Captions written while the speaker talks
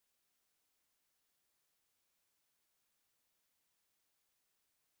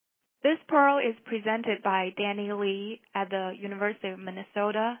This pearl is presented by Danni Li at the University of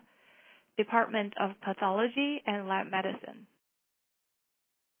Minnesota, Department of Pathology and Lab Medicine.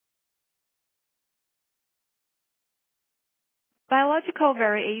 Biological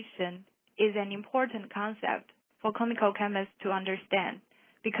variation is an important concept for clinical chemists to understand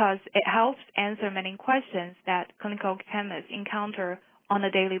because it helps answer many questions that clinical chemists encounter on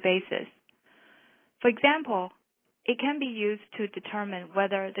a daily basis. For example, it can be used to determine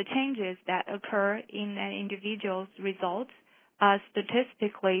whether the changes that occur in an individual's results are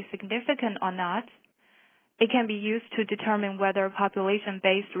statistically significant or not. It can be used to determine whether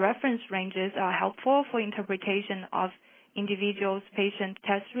population-based reference ranges are helpful for interpretation of individuals' patient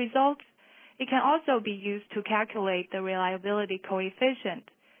test results. It can also be used to calculate the reliability coefficient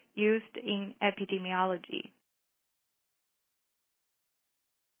used in epidemiology.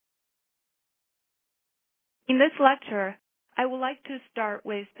 In this lecture, I would like to start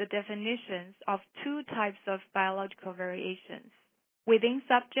with the definitions of two types of biological variations, within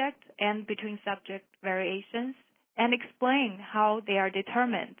subject and between subject variations, and explain how they are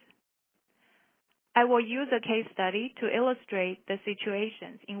determined. I will use a case study to illustrate the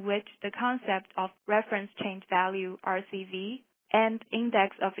situations in which the concept of reference change value RCV and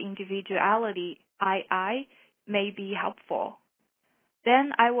Index of Individuality II may be helpful.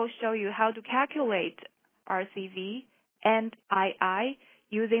 Then I will show you how to calculate RCV and II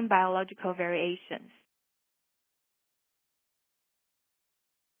using biological variations.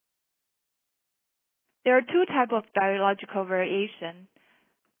 There are two types of biological variation,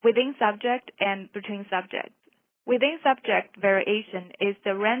 within subject and between subject. Within subject variation is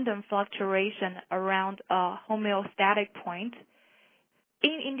the random fluctuation around a homeostatic point.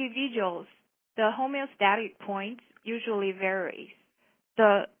 In individuals, the homeostatic point usually varies.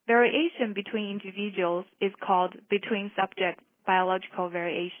 The variation between individuals is called between subject biological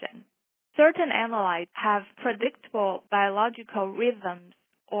variation. Certain analytes have predictable biological rhythms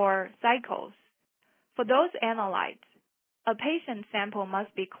or cycles. For those analytes, a patient sample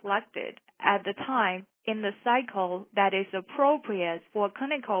must be collected at the time in the cycle that is appropriate for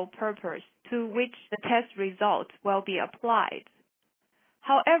clinical purpose to which the test results will be applied.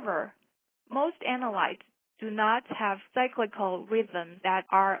 However, most analytes do not have cyclical rhythms that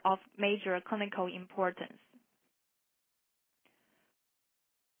are of major clinical importance.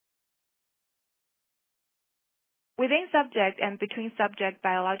 Within subject and between subject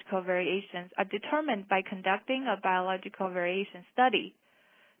biological variations are determined by conducting a biological variation study.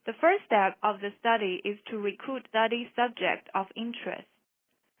 The first step of the study is to recruit study subject of interest.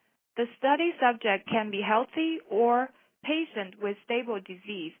 The study subject can be healthy or patient with stable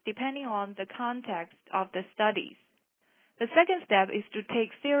disease, depending on the context of the studies. The second step is to take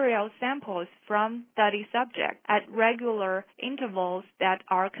serial samples from study subjects at regular intervals that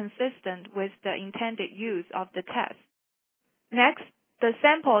are consistent with the intended use of the test. Next, the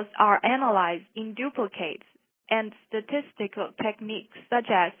samples are analyzed in duplicates, and statistical techniques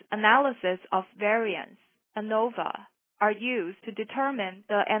such as analysis of variance, ANOVA, are used to determine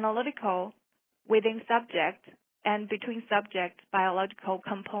the analytical within subject and between subject biological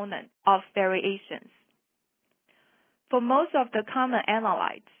component of variations. For most of the common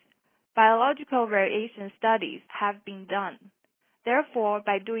analytes, biological variation studies have been done. Therefore,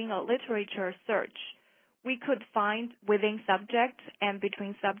 by doing a literature search, we could find within subject and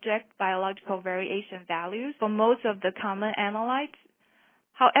between subject biological variation values for most of the common analytes.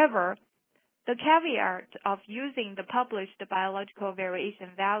 However, the caveat of using the published biological variation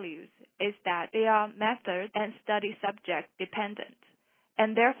values is that they are method and study subject dependent,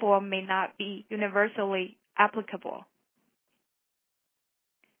 and therefore may not be universally applicable.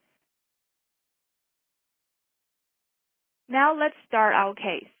 Now let's start our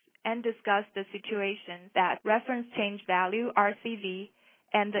case and discuss the situation that reference change value RCV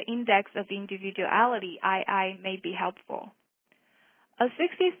and the Index of Individuality II may be helpful. A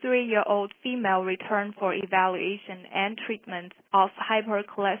 63-year-old female returned for evaluation and treatment of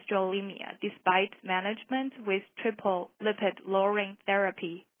hypercholesterolemia despite management with triple lipid-lowering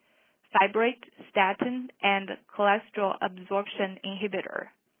therapy, fibrate, statin, and cholesterol absorption inhibitor.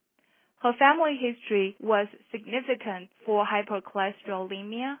 Her family history was significant for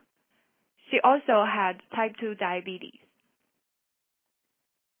hypercholesterolemia. She also had type 2 diabetes.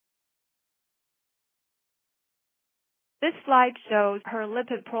 This slide shows her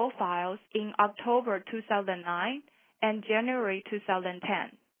lipid profiles in October 2009 and January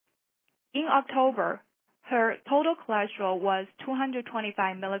 2010. In October, her total cholesterol was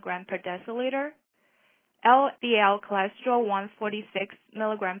 225 mg per deciliter, LDL cholesterol 146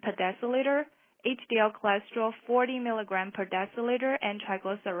 mg per deciliter, HDL cholesterol 40 mg per deciliter, and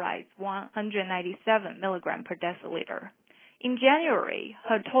triglycerides 197 mg per deciliter. In January,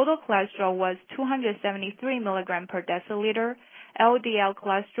 her total cholesterol was 273 mg per deciliter, LDL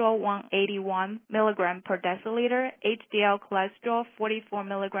cholesterol 181 mg per deciliter, HDL cholesterol 44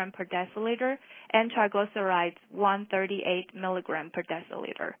 mg per deciliter, and triglycerides 138 mg per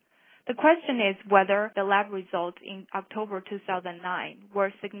deciliter. The question is whether the lab results in October 2009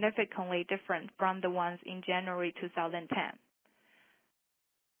 were significantly different from the ones in January 2010.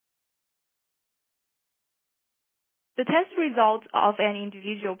 The test results of an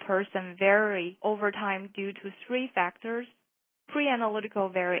individual person vary over time due to three factors: pre-analytical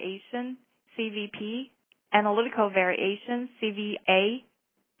variation, CVP, analytical variation, CVA,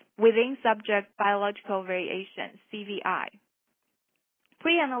 within subject biological variation, CVI.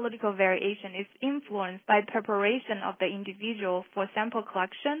 Pre-analytical variation is influenced by preparation of the individual for sample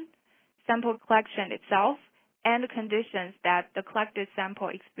collection itself, and the conditions that the collected sample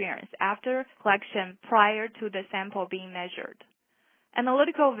experienced after collection prior to the sample being measured.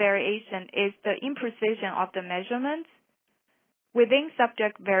 Analytical variation is the imprecision of the measurements. Within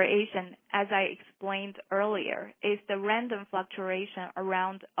subject variation, as I explained earlier, is the random fluctuation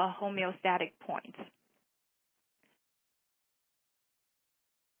around a homeostatic point.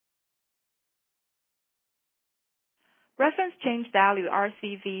 Reference change value,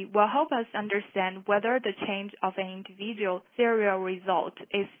 RCV, will help us understand whether the change of an individual serial result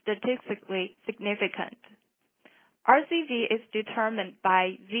is statistically significant. RCV is determined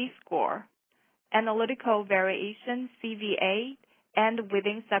by Z-score, analytical variation, CVA, and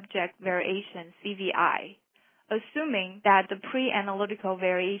within subject variation, CVI, assuming that the pre-analytical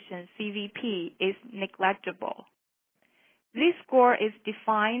variation, CVP, is negligible. Z-score is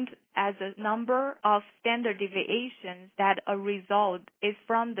defined as a number of standard deviations that a result is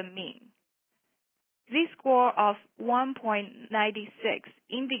from the mean. Z-score of 1.96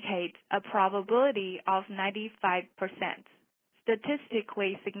 indicates a probability of 95%,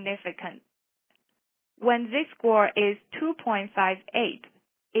 statistically significant. When Z-score is 2.58,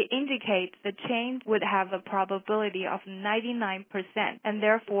 it indicates the change would have a probability of 99% and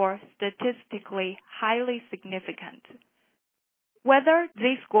therefore statistically highly significant. Whether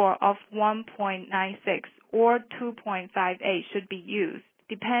Z-score of 1.96 or 2.58 should be used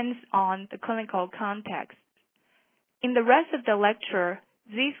depends on the clinical context. In the rest of the lecture,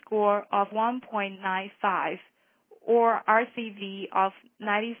 Z-score of 1.95 or RCV of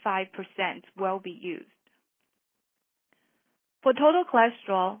 95% will be used. For total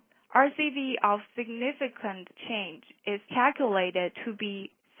cholesterol, RCV of significant change is calculated to be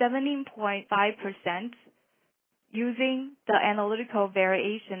 17.5% using the analytical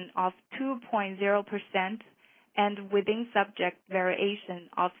variation of 2.0% and within subject variation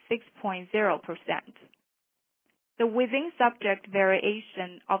of 6.0%. The within subject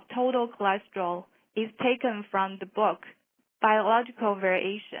variation of total cholesterol is taken from the book Biological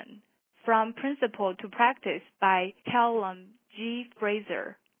Variation, From Principle to Practice by Callum G.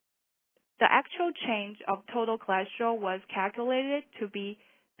 Fraser. The actual change of total cholesterol was calculated to be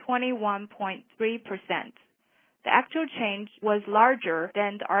 21.3%. The actual change was larger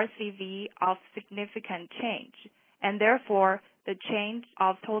than the RCV of significant change, and therefore the change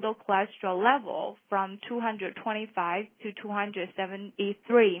of total cholesterol level from 225 to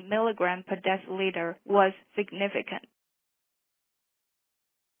 273 mg per deciliter was significant.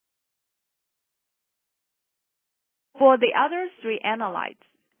 For the other three analytes,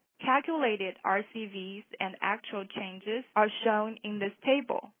 calculated RCVs and actual changes are shown in this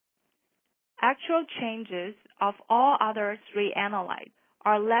table. Actual changes of all other three analytes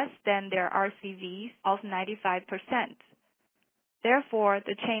are less than their RCVs of 95%. Therefore,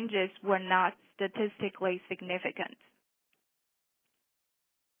 the changes were not statistically significant.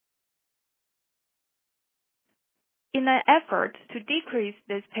 In an effort to decrease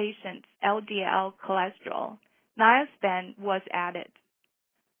this patient's LDL cholesterol, niacin was added.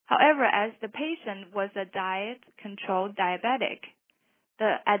 However, as the patient was a diet-controlled diabetic,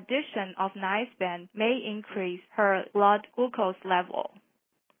 the addition of niacin may increase her blood glucose level.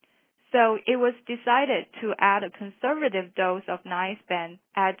 So it was decided to add a conservative dose of niacin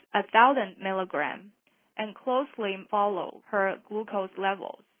at 1,000 mg and closely follow her glucose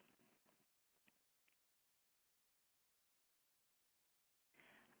levels.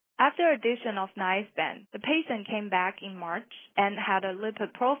 After addition of niacin, the patient came back in March and had a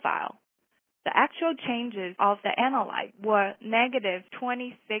lipid profile. The actual changes of the analyte were negative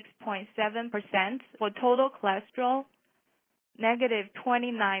 26.7% for total cholesterol, negative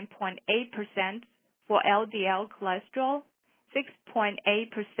 29.8% for LDL cholesterol,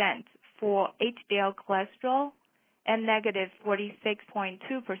 6.8% for HDL cholesterol and negative 46.2%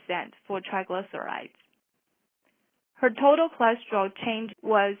 for triglycerides. Her total cholesterol change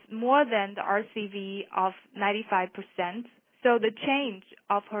was more than the RCV of 95%, so the change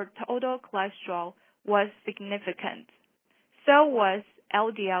of her total cholesterol was significant. So was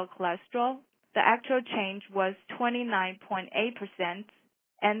LDL cholesterol. The actual change was 29.8%,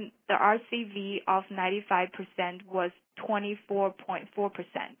 and the RCV of 95% was 24.4%.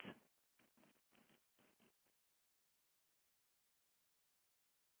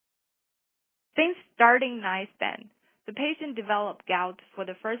 Since starting NICE-STEM, the patient developed gout for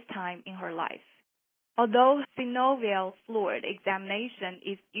the first time in her life. Although synovial fluid examination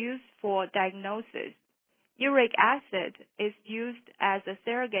is used for diagnosis, uric acid is used as a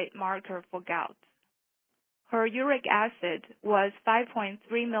surrogate marker for gout. Her uric acid was 5.3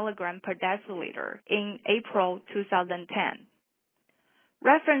 mg per deciliter in April 2010.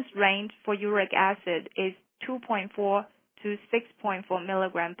 Reference range for uric acid is 2.4 to 6.4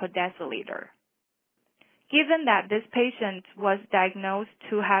 mg per deciliter. Given that this patient was diagnosed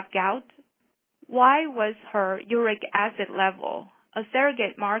to have gout, why was her uric acid level, a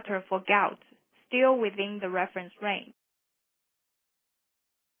surrogate marker for gout, still within the reference range?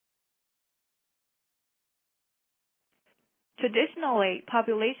 Traditionally,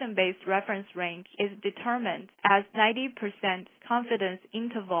 population-based reference range is determined as 90% confidence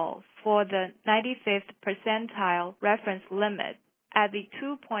interval for the 95th percentile reference limit at the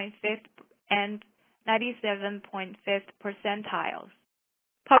 2.5th and 97.5th percentiles.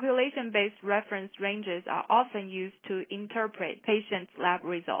 Population-based reference ranges are often used to interpret patients' lab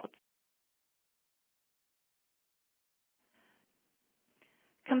results.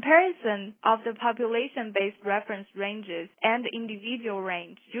 Comparison of the population-based reference ranges and individual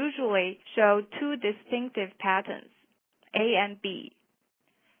range usually show two distinctive patterns, A and B.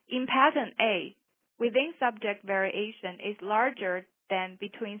 In pattern A, within subject variation is larger than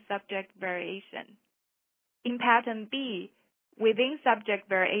between subject variation. In pattern B, within subject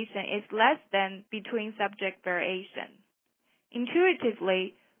variation is less than between subject variation.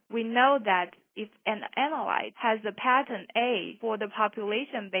 Intuitively, we know that if an analyte has a pattern A for the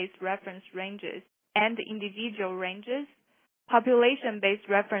population-based reference ranges and individual ranges, population-based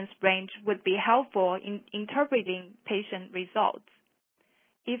reference range would be helpful in interpreting patient results.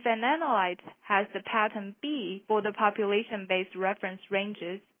 If an analyte has the pattern B for the population-based reference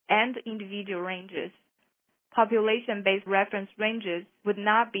ranges and individual ranges, population-based reference ranges would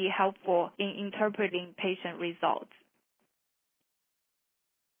not be helpful in interpreting patient results.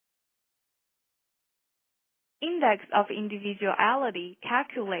 Index of Individuality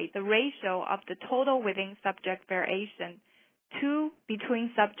calculates the ratio of the total within subject variation to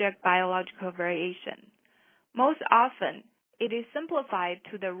between subject biological variation. Most often, it is simplified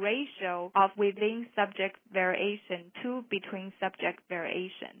to the ratio of within subject variation to between subject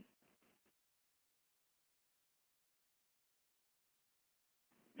variation.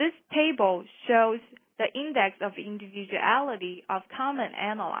 This table shows the index of individuality of common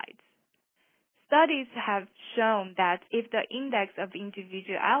analytes. Studies have shown that if the index of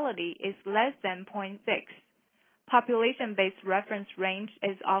individuality is less than 0.6, population-based reference range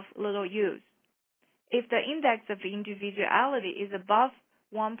is of little use. If the index of individuality is above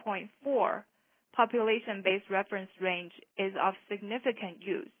 1.4, population-based reference range is of significant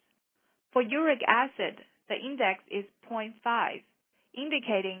use. For uric acid, the index is 0.5,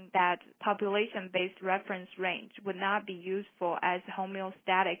 indicating that population-based reference range would not be useful as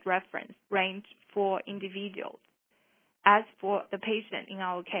homeostatic reference range for individuals, as for the patient in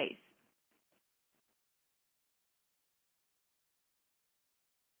our case.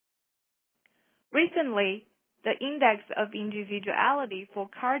 Recently, the Index of Individuality for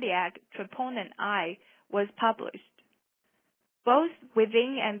cardiac troponin I was published. Both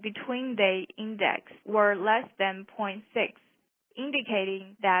within and between the index were less than 0.6,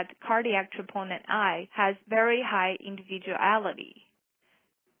 indicating that cardiac troponin I has very high individuality.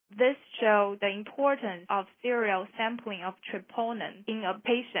 This shows the importance of serial sampling of troponin in a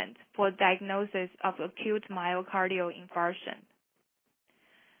patient for diagnosis of acute myocardial infarction.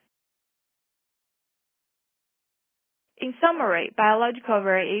 In summary, biological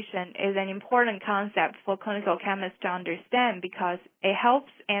variation is an important concept for clinical chemists to understand because it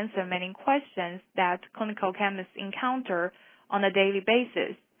helps answer many questions that clinical chemists encounter on a daily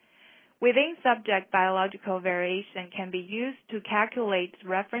basis. Within subject biological variation can be used to calculate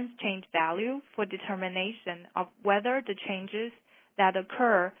reference change value for determination of whether the changes that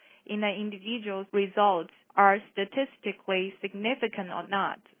occur in an individual's results are statistically significant or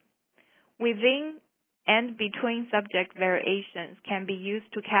not. Within and between subject variations can be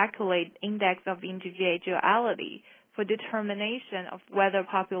used to calculate Index of Individuality for determination of whether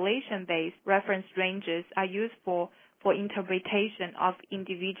population-based reference ranges are useful for interpretation of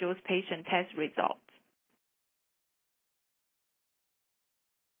individuals' patient test results.